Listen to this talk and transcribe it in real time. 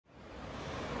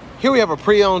Here we have a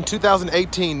pre-owned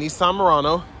 2018 Nissan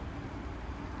Murano.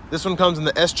 This one comes in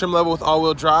the S trim level with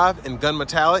all-wheel drive and gun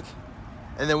metallic.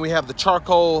 And then we have the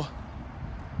charcoal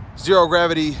zero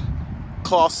gravity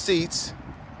cloth seats.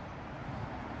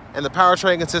 And the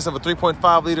powertrain consists of a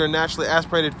 3.5 liter naturally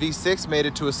aspirated V6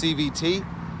 mated to a CVT,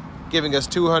 giving us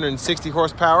 260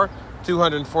 horsepower,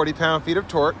 240 pound-feet of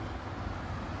torque.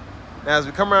 Now as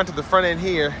we come around to the front end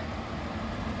here,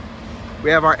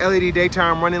 we have our LED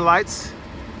daytime running lights.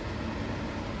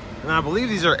 And I believe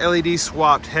these are LED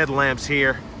swapped headlamps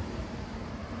here.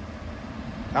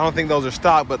 I don't think those are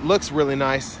stock, but looks really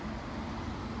nice.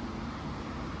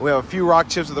 We have a few rock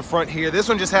chips at the front here. This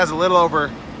one just has a little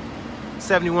over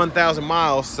 71,000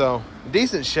 miles, so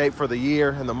decent shape for the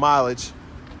year and the mileage.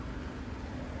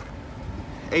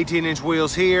 18-inch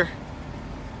wheels here.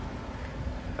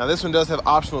 Now this one does have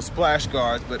optional splash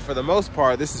guards, but for the most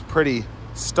part, this is pretty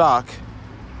stock.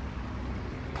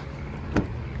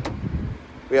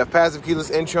 We have passive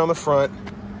keyless entry on the front.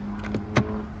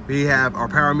 We have our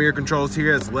power mirror controls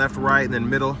here. It's left, right, and then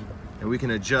middle. And we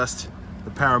can adjust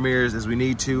the power mirrors as we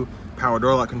need to. Power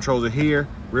door lock controls are here.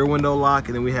 Rear window lock,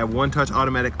 and then we have one-touch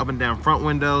automatic up and down front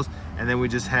windows, and then we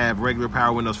just have regular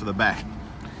power windows for the back.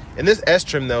 In this S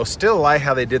trim though, still like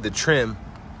how they did the trim.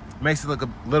 Makes it look a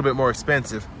little bit more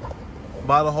expensive.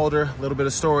 Bottle holder, a little bit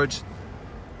of storage.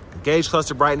 Gauge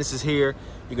cluster brightness is here.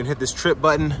 You can hit this trip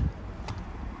button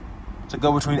to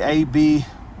go between A, B,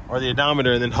 or the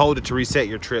odometer, and then hold it to reset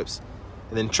your trips.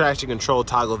 And then traction control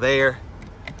toggle there.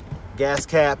 Gas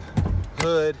cap,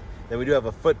 hood. Then we do have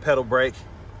a foot pedal brake.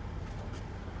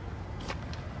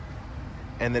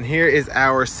 And then here is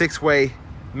our 6-way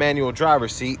manual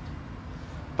driver's seat.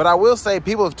 But I will say,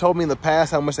 people have told me in the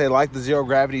past how much they like the zero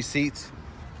gravity seats.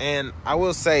 And I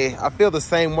will say, I feel the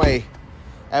same way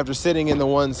after sitting in the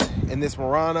ones in this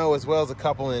Murano, as well as a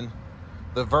couple in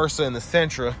the Versa and the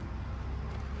Sentra,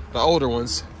 the older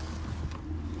ones.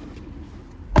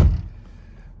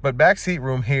 But back seat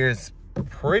room here is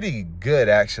pretty good,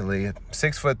 actually.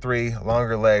 6'3",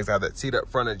 longer legs. I have that seat up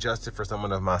front adjusted for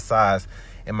someone of my size,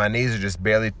 and my knees are just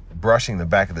barely brushing the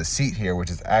back of the seat here, which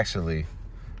is actually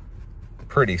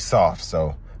pretty soft.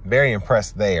 So very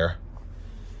impressed there.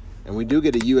 And we do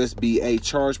get a USB-A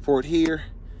charge port here,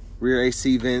 rear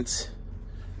AC vents,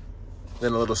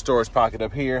 then a little storage pocket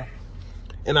up here.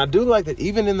 And I do like that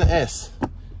even in the S,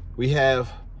 we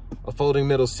have a folding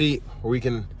middle seat where we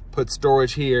can put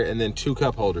storage here and then 2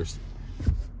 cup holders.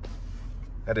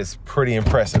 That is pretty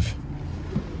impressive.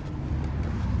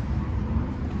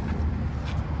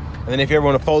 And then if you ever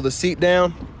want to fold the seat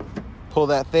down, pull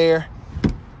that there,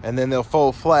 and then they'll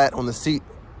fold flat when the seat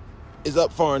is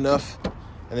up far enough,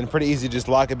 and then pretty easy to just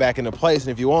lock it back into place.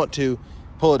 And if you want to,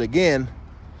 pull it again,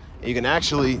 and you can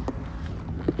actually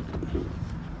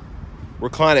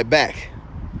recline it back.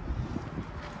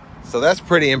 So that's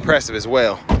pretty impressive as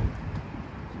well,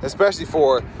 especially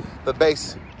for the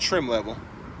base trim level.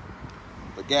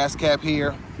 The gas cap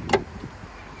here.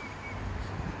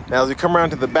 Now as we come around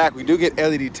to the back, we do get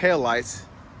LED taillights.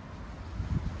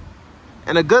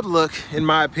 And a good look, in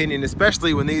my opinion,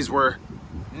 especially when these were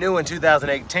new in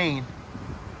 2018.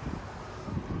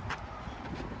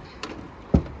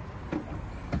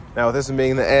 Now with this one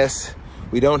being the S,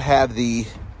 we don't have the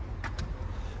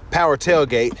power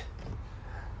tailgate,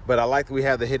 but I like that we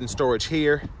have the hidden storage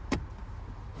here.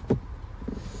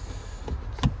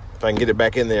 If I can get it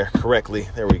back in there correctly,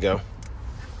 there we go.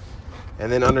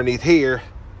 And then underneath here,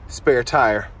 spare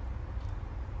tire.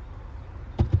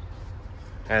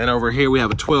 And then over here we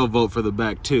have a 12-volt for the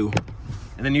back too.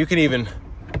 And then you can even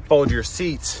fold your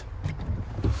seats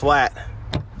flat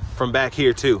from back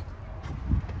here too.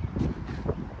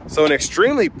 So an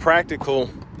extremely practical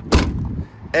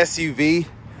SUV.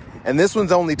 And this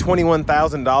one's only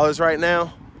 $21,000 right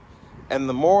now. And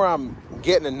the more I'm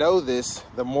getting to know this,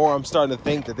 the more I'm starting to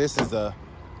think that this is a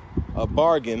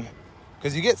bargain,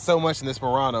 because you get so much in this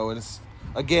Murano, and it's,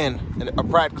 again, a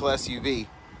practical SUV.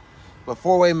 But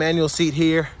 4-way manual seat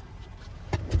here,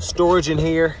 storage in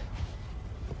here,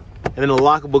 and then a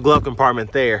lockable glove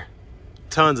compartment there.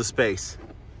 Tons of space.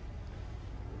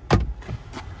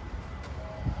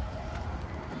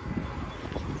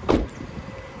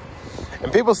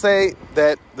 And people say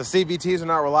that the CVTs are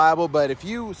not reliable, but if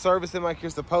you service them like you're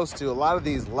supposed to, a lot of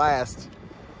these last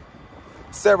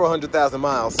several 100,000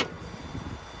 miles.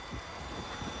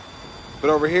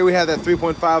 But over here we have that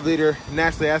 3.5 liter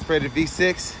naturally aspirated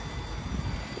V6.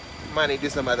 Might need to do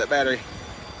something about that battery.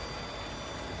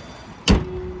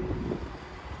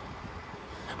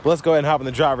 But let's go ahead and hop in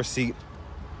the driver's seat.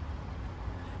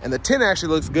 And the tint actually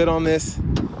looks good on this.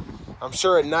 I'm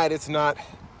sure at night it's not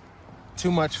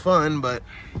too much fun, but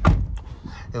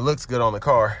it looks good on the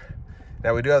car.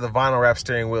 Now we do have the vinyl wrap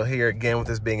steering wheel here. Again, with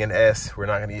this being an S, we're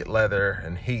not gonna get leather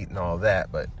and heat and all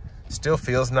that, but still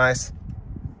feels nice.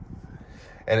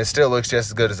 And it still looks just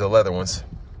as good as the leather ones.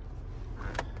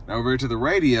 Now over to the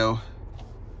radio.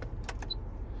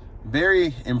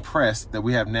 Very impressed that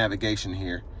we have navigation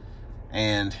here.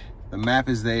 And the map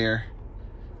is there.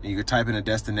 And you could type in a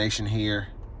destination here.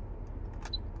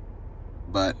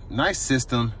 But nice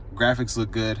system, graphics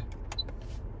look good.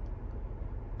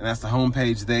 And that's the home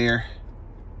page there.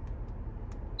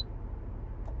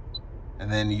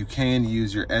 And then you can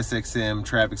use your SXM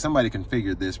traffic. Somebody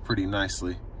configured this pretty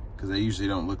nicely because they usually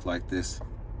don't look like this.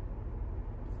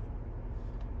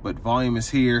 But volume is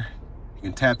here. You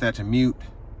can tap that to mute.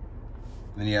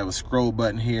 Then you have a scroll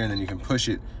button here, and then you can push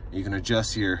it. And you can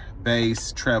adjust your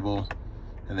bass, treble,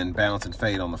 and then balance and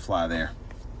fade on the fly there.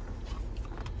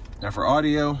 Now for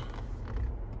audio,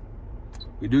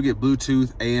 we do get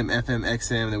Bluetooth, AM, FM,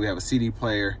 XM, and then we have a CD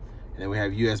player, and then we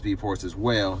have USB ports as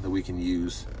well that we can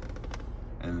use.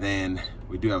 And then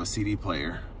we do have a CD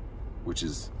player, which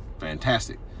is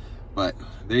fantastic. But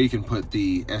there you can put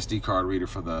the SD card reader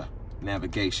for the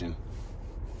navigation.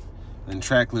 Then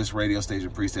track list, radio station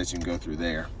presets, you can go through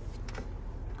there.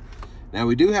 Now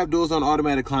we do have dual zone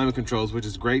automatic climate controls, which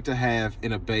is great to have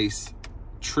in a base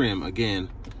trim. Again,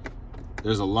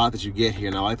 there's a lot that you get here,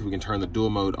 and I like that we can turn the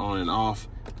dual mode on and off.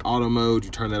 Auto mode,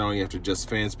 you turn that on, you have to adjust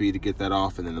fan speed to get that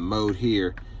off, and then the mode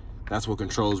here, that's what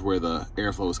controls where the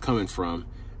airflow is coming from,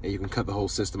 and you can cut the whole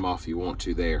system off if you want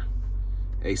to there.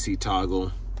 AC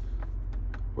toggle,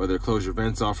 whether to close your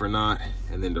vents off or not,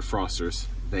 and then defrosters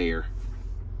there.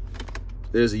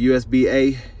 There's a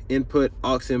USB-A input,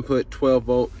 aux input, 12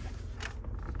 volt.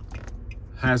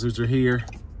 Hazards are here.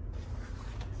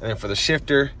 And then for the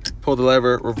shifter, pull the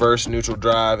lever, reverse, neutral,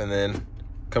 drive, and then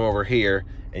come over here,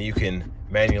 and you can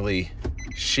manually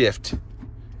shift,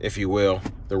 if you will,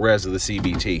 the rest of the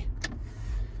CVT.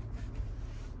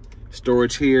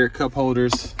 Storage here, cup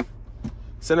holders.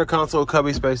 Center console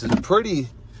cubby space is pretty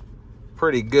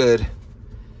good.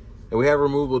 And we have a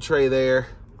removable tray there.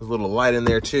 There's a little light in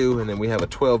there too, and then we have a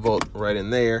 12 volt right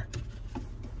in there.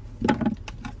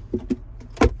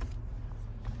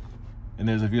 And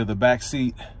there's a view of the back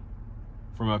seat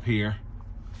from up here.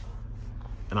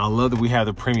 And I love that we have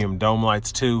the premium dome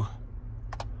lights too.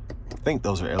 I think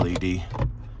those are LED.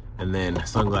 And then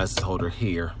sunglasses holder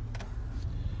here.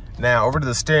 Now over to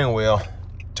the steering wheel,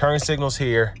 turn signals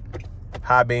here,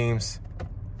 high beams,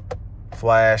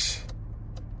 flash.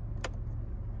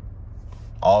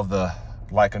 All of the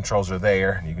light controls are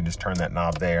there. You can just turn that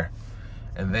knob there.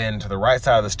 And then to the right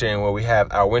side of the steering wheel, we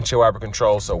have our windshield wiper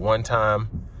control. So one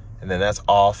time, and then that's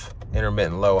off,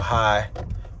 intermittent, low, high.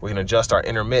 We can adjust our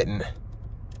intermittent,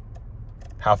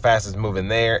 how fast it's moving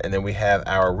there. And then we have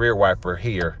our rear wiper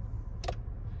here.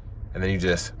 And then you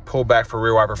just pull back for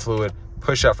rear wiper fluid,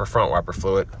 push up for front wiper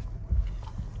fluid.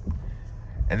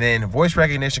 And then voice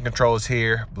recognition control is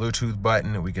here, Bluetooth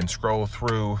button. We can scroll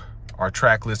through our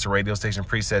track list or radio station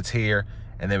presets here.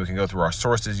 And then we can go through our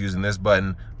sources using this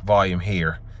button, volume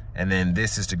here. And then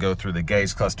this is to go through the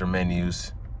gauge cluster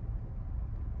menus.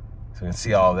 So you can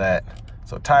see all that.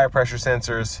 So tire pressure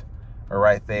sensors are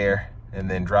right there. And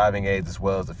then driving aids as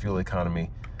well as the fuel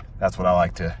economy. That's what I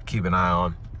like to keep an eye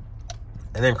on.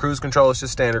 And then cruise control is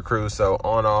just standard cruise. So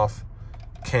on, off,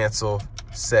 cancel,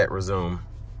 set, resume.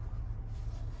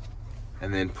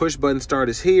 And then push button start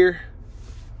is here.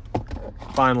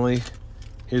 Finally,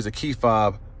 here's a key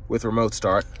fob with remote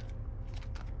start.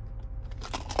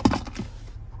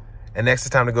 And next it's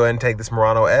time to go ahead and take this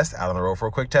Murano S out on the road for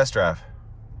a quick test drive.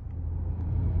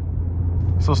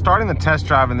 So starting the test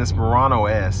drive in this Murano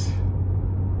S,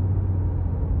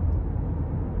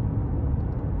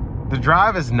 the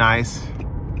drive is nice.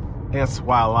 That's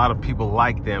why a lot of people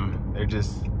like them.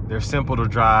 They're simple to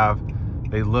drive.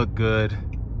 They look good.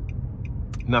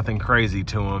 Nothing crazy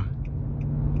to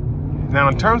them. Now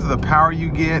in terms of the power you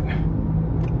get,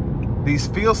 these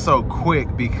feel so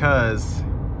quick because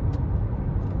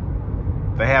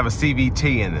they have a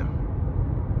CVT in them.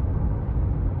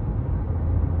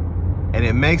 And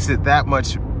it makes it that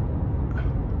much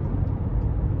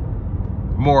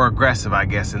more aggressive, I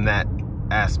guess, in that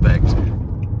aspect.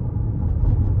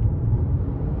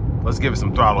 Let's give it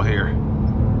some throttle here.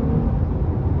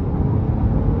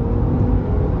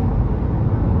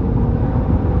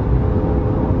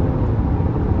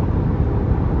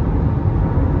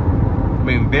 I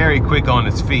mean, very quick on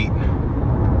its feet.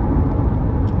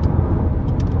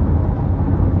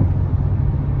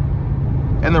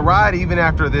 And the ride, even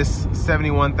after this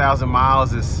 71,000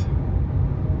 miles, is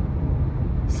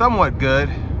somewhat good.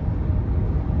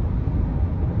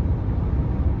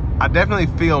 I definitely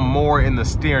feel more in the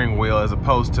steering wheel as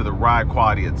opposed to the ride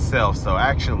quality itself. So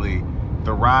actually,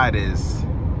 the ride is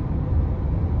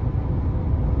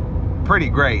pretty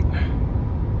great.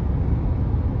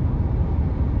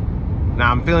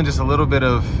 Now I'm feeling just a little bit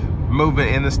of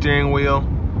movement in the steering wheel.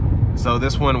 So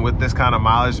this one with this kind of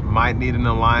mileage might need an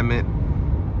alignment.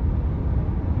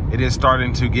 It is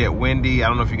starting to get windy. I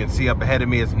don't know if you can see up ahead of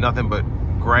me, it's nothing but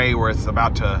gray where it's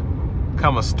about to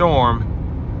come a storm.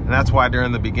 And that's why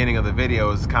during the beginning of the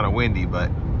video it's kind of windy, but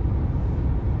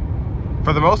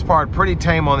for the most part, pretty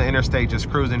tame on the interstate,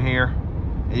 just cruising here.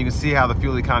 And you can see how the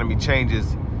fuel economy changes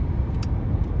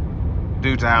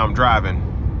due to how I'm driving.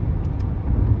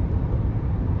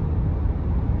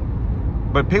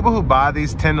 But people who buy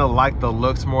these tend to like the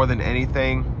looks more than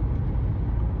anything,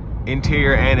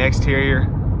 interior and exterior.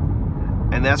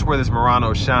 And that's where this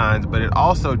Murano shines, but it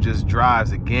also just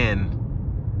drives, again,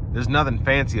 there's nothing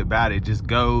fancy about it. It just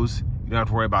goes. You don't have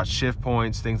to worry about shift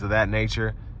points, things of that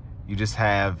nature. You just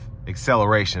have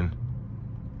acceleration.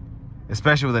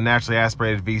 Especially with a naturally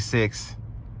aspirated V6,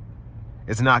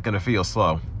 it's not gonna feel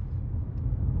slow.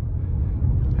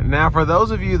 Now, for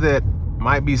those of you that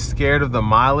might be scared of the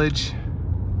mileage,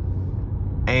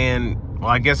 and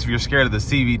well, I guess if you're scared of the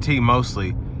CVT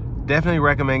mostly, definitely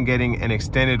recommend getting an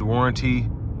extended warranty.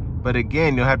 But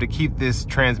again, you'll have to keep this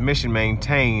transmission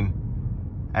maintained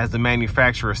as the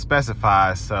manufacturer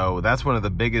specifies. So that's one of the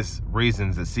biggest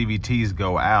reasons that CVTs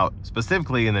go out,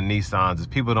 specifically in the Nissans, is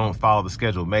people don't follow the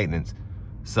scheduled maintenance.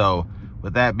 So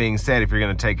with that being said, if you're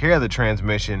going to take care of the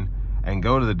transmission and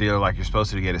go to the dealer like you're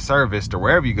supposed to get it serviced, or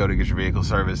wherever you go to get your vehicle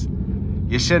serviced,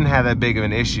 you shouldn't have that big of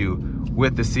an issue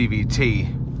with the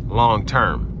CVT long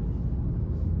term.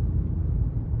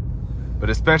 But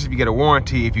especially if you get a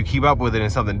warranty, if you keep up with it and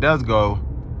something does go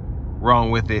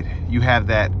wrong with it, you have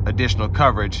that additional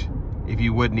coverage if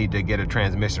you would need to get a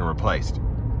transmission replaced.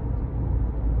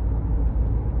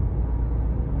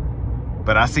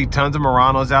 But I see tons of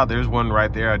Muranos out. There's one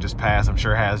right there I just passed. I'm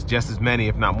sure has just as many,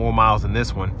 if not more miles than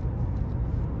this one.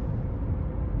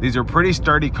 These are pretty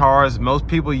sturdy cars. Most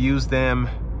people use them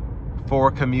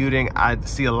for commuting. I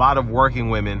see a lot of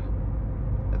working women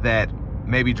that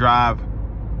maybe drive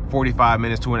 45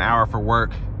 minutes to an hour for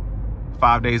work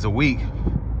 5 days a week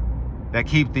that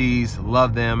keep these,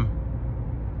 love them.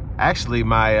 Actually,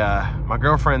 my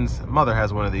girlfriend's mother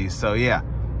has one of these, so yeah,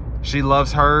 she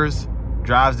loves hers,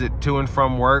 drives it to and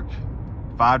from work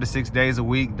 5 to 6 days a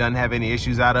week, doesn't have any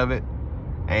issues out of it,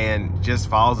 and just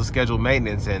follows the scheduled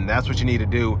maintenance. And that's what you need to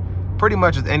do pretty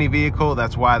much with any vehicle.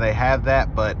 That's why they have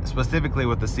that, but specifically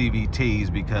with the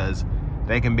CVTs, because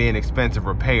they can be an expensive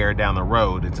repair down the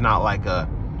road. It's not like a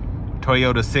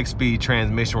Toyota 6-speed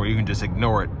transmission where you can just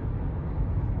ignore it.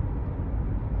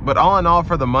 But all in all,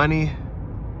 for the money,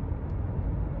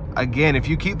 again, if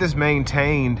you keep this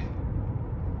maintained,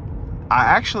 I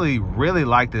actually really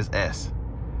like this S.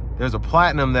 There's a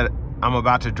Platinum that I'm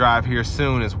about to drive here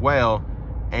soon as well,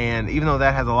 and even though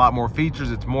that has a lot more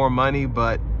features, it's more money,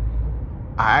 but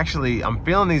I'm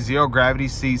feeling these zero gravity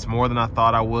seats more than I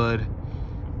thought I would.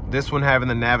 This one having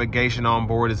the navigation on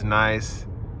board is nice.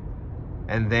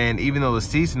 And then even though the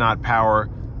seat's not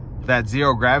power, that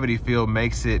zero gravity feel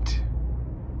makes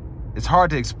it's hard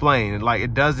to explain. Like,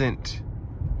 it doesn't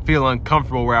feel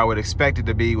uncomfortable where I would expect it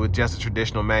to be with just a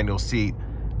traditional manual seat,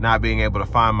 not being able to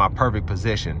find my perfect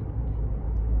position.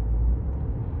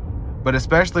 But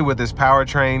especially with this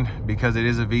powertrain, because it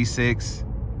is a V6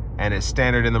 and it's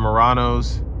standard in the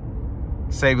Muranos,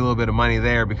 save a little bit of money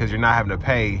there because you're not having to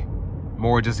pay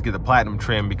more just to get the Platinum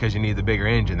trim because you need the bigger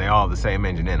engine. They all have the same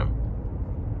engine in them.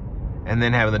 And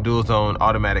then having the dual zone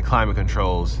automatic climate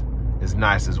controls is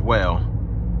nice as well.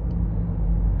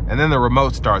 And then the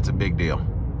remote start's a big deal.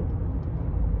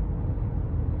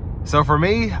 So for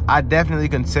me, I definitely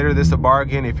consider this a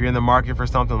bargain. If you're in the market for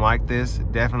something like this,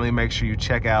 definitely make sure you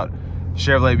check out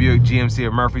Chevrolet Buick GMC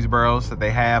of Murfreesboro that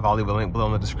they have. I'll leave a link below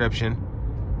in the description.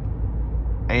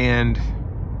 And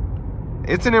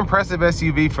it's an impressive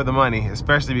SUV for the money,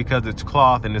 especially because it's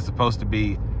cloth and it's supposed to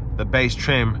be the base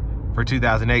trim for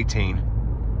 2018.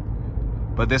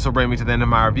 But this will bring me to the end of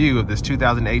my review of this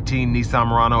 2018 Nissan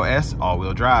Murano S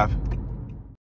all-wheel drive.